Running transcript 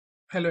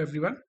Hello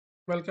everyone,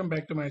 welcome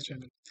back to my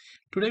channel.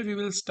 Today we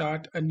will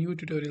start a new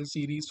tutorial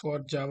series for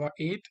Java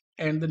 8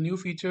 and the new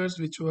features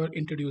which were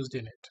introduced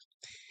in it.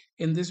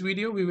 In this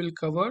video we will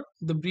cover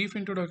the brief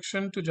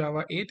introduction to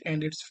Java 8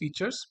 and its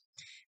features,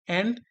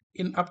 and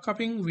in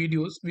upcoming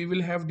videos we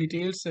will have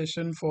detailed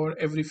session for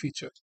every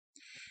feature.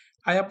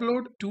 I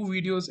upload 2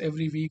 videos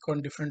every week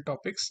on different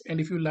topics,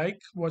 and if you like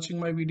watching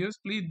my videos,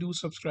 please do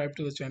subscribe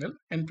to the channel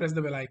and press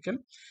the bell icon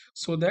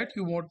so that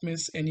you won't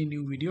miss any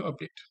new video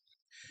update.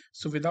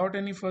 So without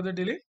any further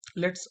delay,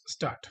 let's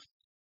start.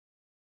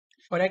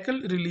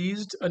 Oracle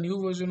released a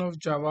new version of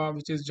Java,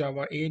 which is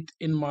Java 8,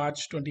 in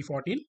March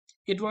 2014.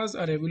 It was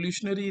a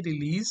revolutionary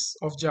release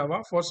of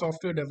Java for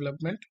software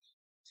development.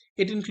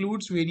 It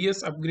includes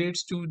various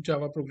upgrades to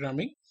Java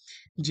programming,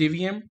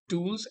 JVM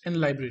tools, and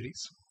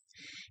libraries.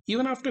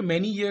 Even after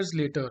many years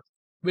later,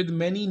 with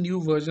many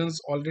new versions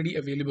already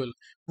available,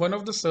 one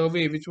of the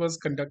survey which was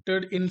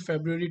conducted in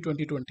February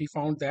 2020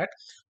 found that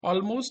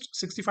almost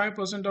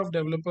 65% of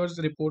developers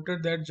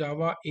reported that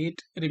Java 8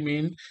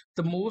 remained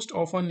the most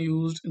often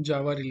used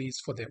Java release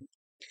for them.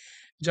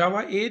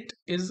 Java 8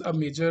 is a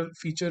major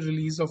feature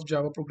release of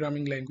Java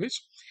programming language.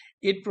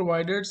 It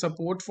provided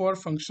support for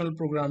functional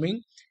programming,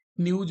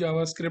 new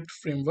JavaScript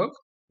framework,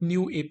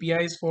 new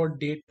APIs for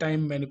date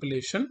time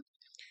manipulation,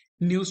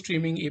 new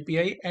streaming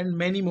API, and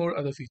many more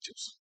other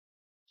features.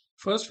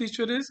 First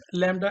feature is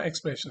Lambda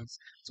Expressions.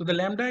 So the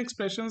Lambda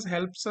Expressions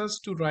helps us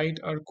to write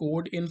our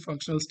code in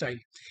functional style.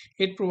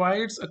 It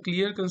provides a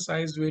clear,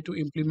 concise way to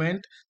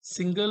implement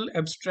single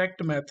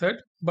abstract method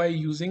by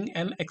using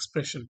an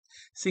expression.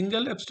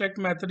 Single abstract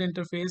method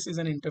interface is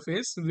an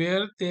interface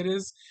where there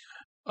is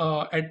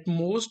at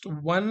most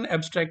one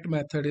abstract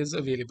method is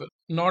available,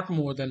 not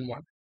more than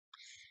one.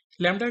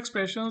 Lambda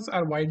expressions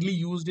are widely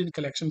used in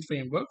collection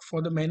framework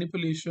for the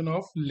manipulation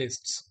of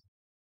lists.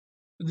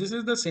 This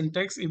is the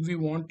syntax if we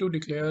want to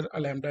declare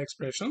a lambda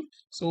expression.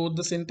 So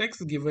the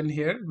syntax given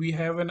here, we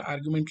have an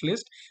argument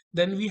list,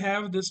 then we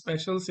have this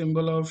special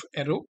symbol of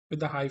arrow with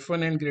the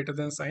hyphen and greater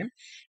than sign,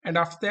 and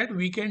after that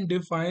we can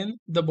define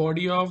the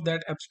body of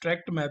that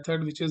abstract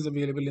method which is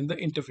available in the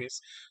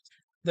interface.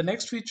 The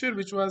next feature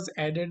which was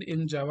added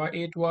in Java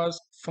 8 was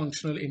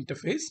functional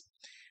interface,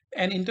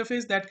 an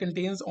interface that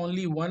contains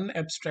only one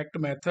abstract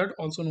method,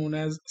 also known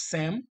as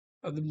SAM,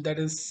 that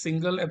is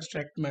single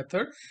abstract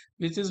method,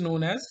 which is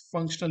known as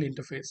functional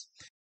interface.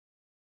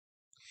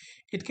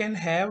 It can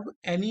have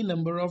any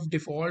number of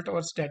default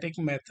or static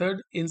method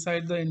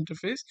inside the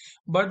interface,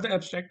 but the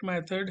abstract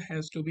method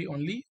has to be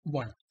only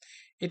one.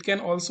 It can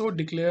also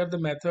declare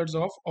the methods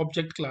of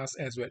object class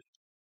as well.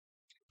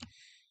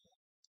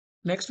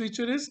 Next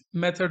feature is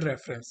method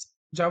reference.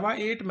 Java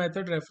 8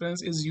 method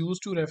reference is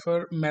used to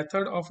refer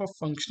method of a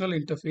functional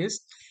interface.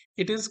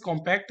 It is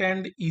compact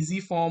and easy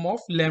form of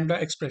lambda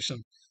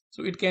expression.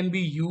 So it can be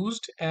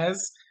used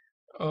as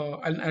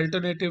an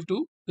alternative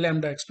to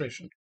lambda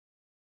expression.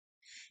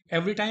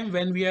 Every time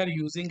when we are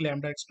using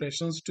lambda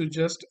expressions to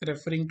just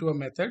referring to a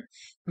method,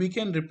 we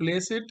can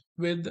replace it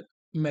with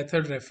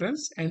method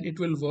reference and it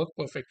will work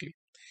perfectly.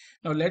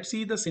 Now let's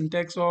see the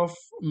syntax of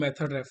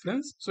method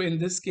reference. So in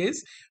this case,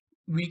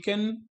 we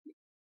can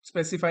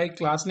specify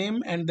class name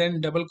and then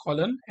double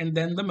colon and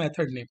then the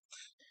method name.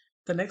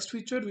 The next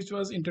feature which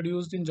was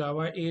introduced in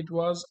Java 8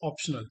 was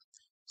optional.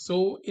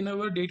 So in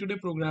our day-to-day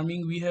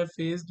programming, we have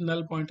faced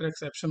null pointer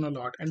exception a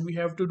lot, and we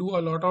have to do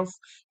a lot of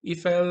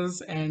if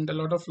else and a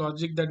lot of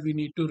logic that we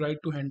need to write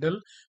to handle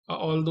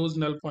all those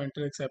null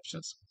pointer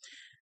exceptions.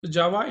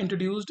 Java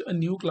introduced a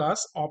new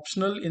class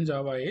optional in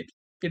Java 8.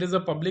 It is a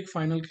public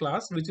final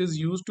class which is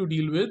used to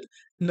deal with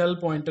null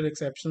pointer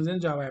exceptions in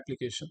Java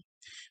application.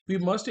 We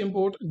must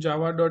import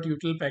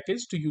java.util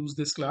package to use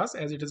this class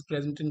as it is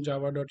present in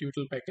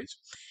java.util package.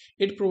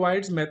 It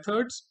provides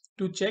methods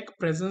to check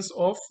presence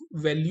of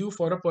value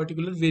for a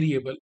particular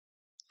variable.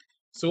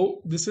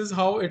 So this is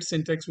how its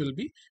syntax will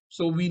be.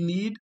 So we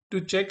need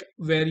to check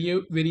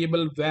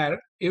variable var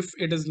if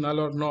it is null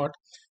or not.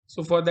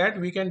 So for that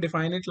we can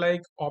define it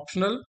like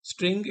optional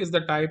string is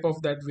the type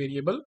of that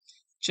variable,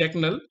 check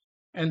null,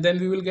 and then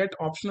we will get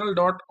optional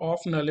dot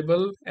off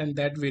nullable and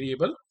that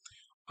variable.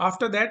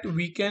 After that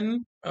we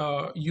can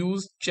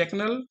use check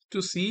null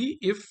to see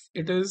if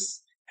it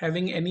is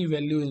having any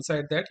value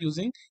inside that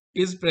using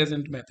is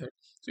present method.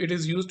 So it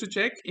is used to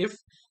check if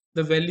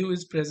the value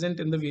is present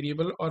in the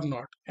variable or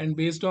not, and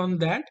based on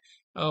that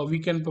we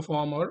can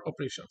perform our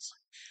operations.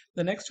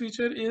 The next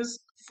feature is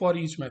for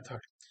each method.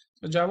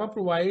 So Java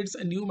provides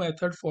a new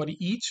method for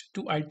each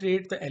to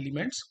iterate the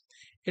elements.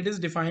 It is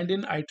defined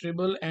in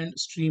iterable and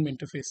stream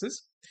interfaces.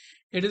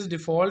 It is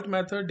default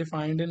method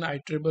defined in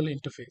iterable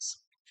interface.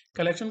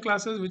 Collection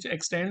classes which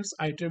extends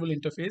iterable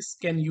interface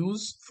can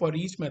use for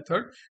each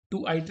method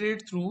to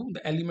iterate through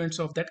the elements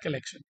of that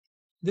collection.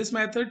 This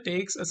method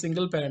takes a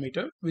single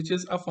parameter which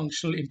is a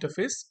functional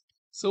interface.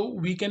 So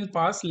we can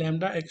pass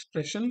lambda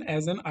expression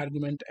as an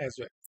argument as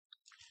well.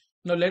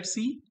 Now let's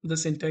see the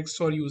syntax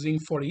for using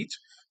for each.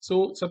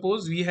 So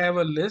suppose we have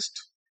a list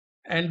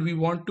and we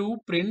want to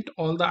print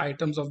all the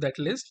items of that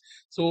list.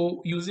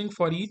 So using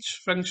for each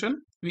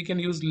function, we can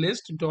use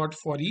list dot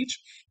for each,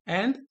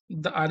 and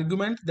the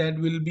argument that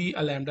will be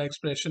a lambda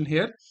expression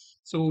here.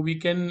 So we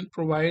can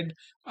provide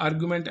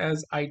argument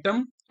as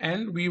item,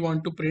 and we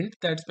want to print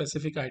that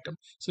specific item.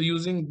 So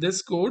using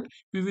this code,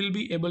 we will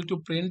be able to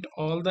print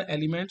all the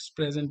elements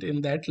present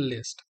in that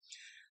list.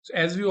 So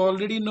as we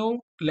already know,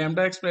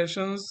 lambda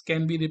expressions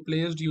can be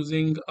replaced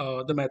using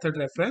the method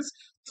reference.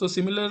 So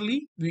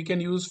similarly, we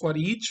can use for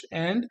each,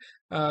 and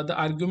the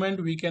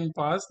argument we can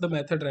pass the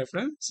method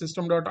reference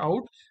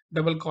system.out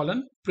double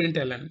colon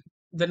println.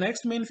 The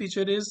next main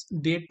feature is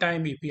date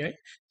time API.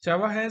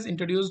 Java has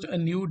introduced a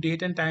new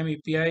date and time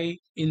API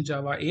in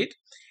Java 8.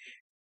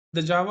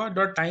 The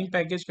java.time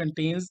package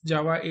contains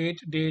Java 8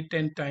 date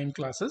and time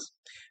classes.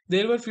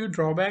 There were few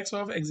drawbacks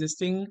of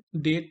existing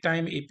date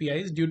time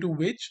APIs due to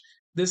which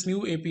this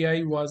new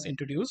API was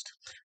introduced.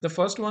 The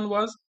first one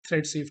was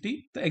thread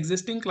safety. The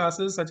existing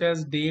classes such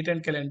as date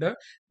and calendar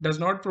does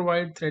not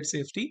provide thread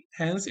safety.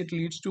 Hence, it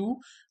leads to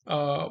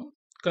uh,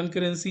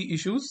 concurrency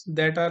issues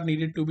that are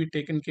needed to be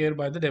taken care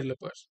by the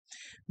developers.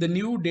 The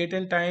new date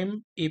and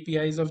time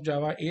APIs of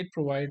Java 8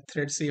 provide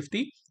thread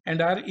safety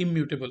and are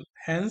immutable,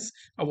 hence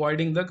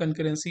avoiding the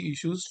concurrency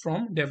issues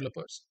from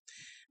developers.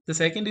 The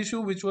second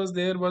issue which was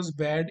there was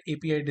bad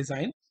API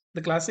design.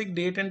 The classic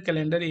date and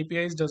calendar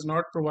APIs does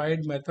not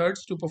provide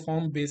methods to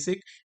perform basic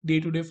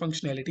day-to-day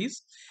functionalities.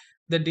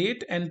 The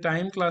date and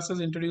time classes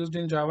introduced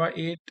in Java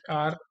 8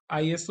 are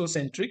ISO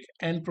centric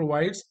and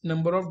provides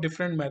number of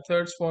different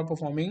methods for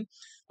performing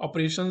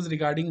operations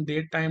regarding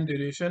date, time,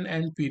 duration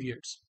and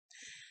periods.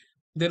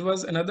 There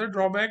was another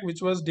drawback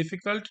which was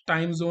difficult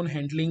time zone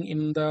handling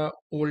in the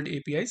old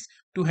APIs.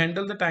 To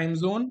handle the time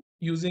zone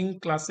using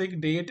classic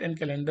date and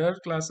calendar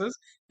classes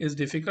is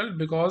difficult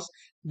because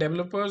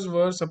developers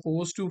were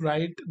supposed to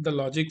write the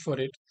logic for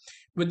it.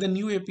 With the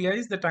new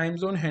APIs, the time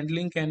zone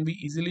handling can be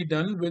easily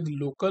done with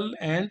local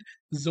and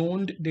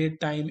zoned date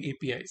time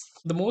APIs.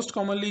 The most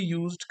commonly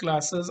used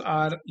classes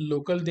are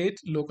local date,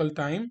 local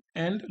time,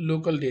 and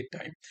local date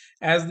time.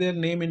 As their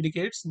name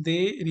indicates,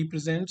 they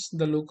represents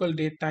the local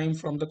date time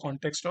from the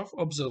context of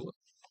observer.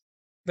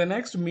 The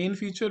next main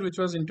feature which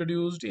was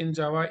introduced in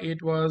Java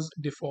 8 was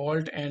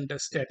default and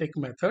static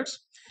methods.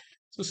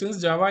 So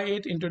since Java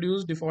 8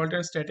 introduced default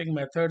and static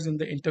methods in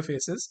the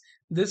interfaces,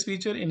 this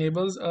feature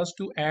enables us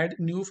to add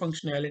new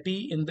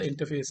functionality in the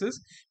interfaces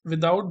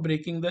without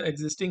breaking the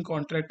existing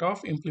contract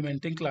of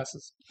implementing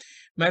classes.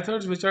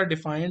 Methods which are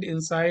defined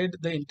inside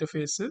the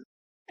interfaces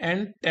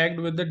and tagged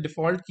with the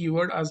default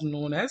keyword are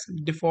known as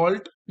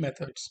default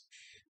methods.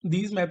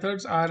 These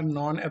methods are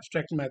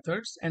non-abstract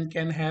methods and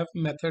can have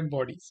method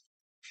bodies.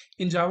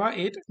 In Java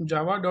 8,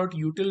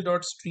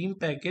 java.util.stream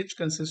package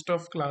consists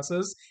of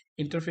classes,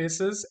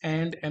 interfaces,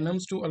 and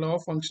enums to allow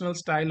functional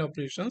style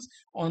operations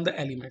on the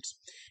elements.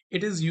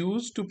 It is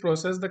used to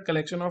process the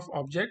collection of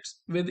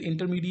objects with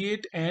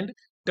intermediate and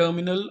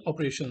terminal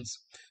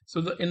operations.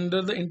 So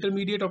under the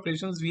intermediate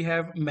operations, we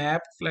have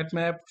map, flat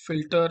map,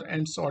 filter,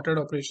 and sorted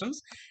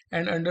operations.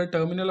 And under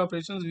terminal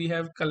operations, we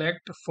have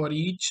collect, for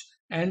each,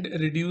 and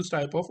reduce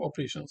type of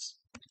operations.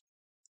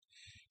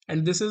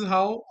 And this is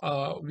how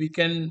we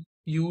can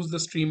use the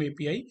stream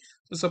API.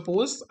 So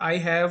suppose I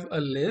have a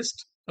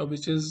list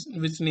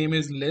which name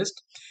is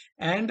list,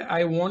 and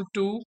I want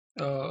to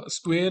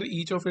square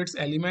each of its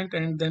element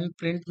and then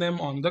print them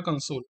on the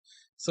console.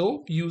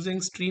 So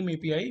using stream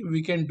API,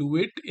 we can do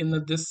it in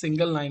this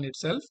single line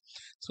itself.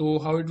 So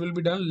how it will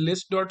be done?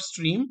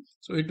 List.stream.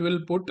 So it will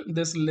put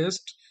this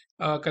list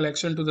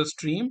collection to the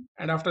stream,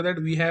 and after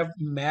that we have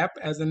map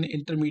as an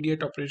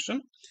intermediate operation.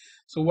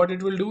 So what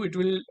it will do, it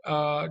will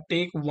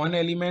take one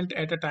element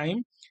at a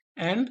time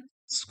and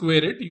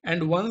square it.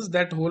 And once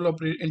that whole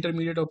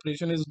intermediate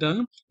operation is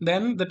done,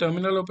 then the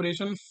terminal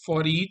operation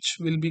for each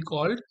will be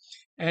called,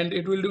 and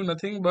it will do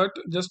nothing but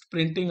just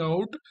printing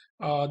out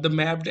the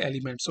mapped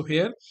element. So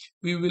here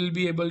we will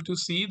be able to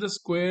see the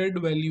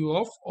squared value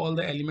of all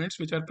the elements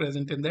which are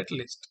present in that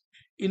list.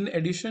 In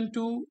addition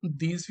to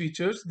these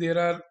features, there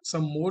are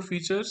some more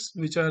features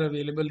which are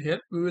available here.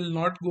 We will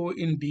not go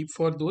in deep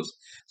for those.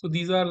 So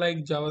these are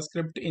like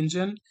JavaScript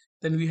engine,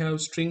 then we have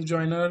string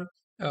joiner,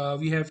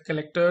 we have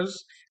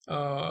collectors.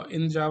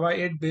 In Java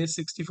 8 base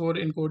 64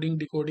 encoding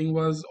decoding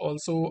was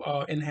also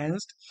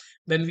enhanced.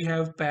 Then we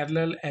have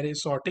parallel array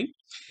sorting.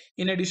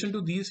 In addition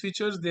to these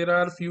features, there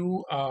are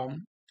few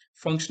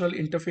functional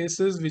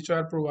interfaces which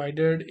are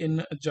provided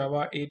in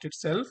Java 8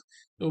 itself,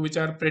 so which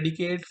are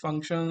predicate,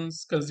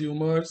 functions,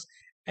 consumers,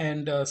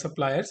 and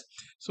suppliers.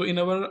 So in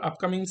our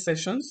upcoming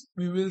sessions,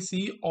 we will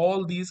see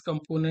all these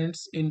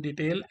components in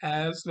detail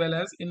as well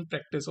as in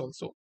practice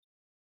also.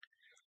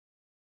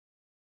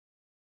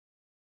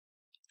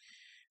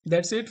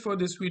 That's it for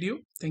this video.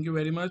 Thank you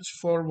very much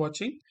for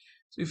watching.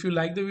 So if you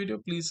like the video,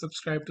 please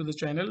subscribe to the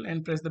channel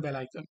and press the bell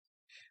icon.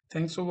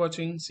 Thanks for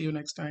watching. See you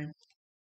next time.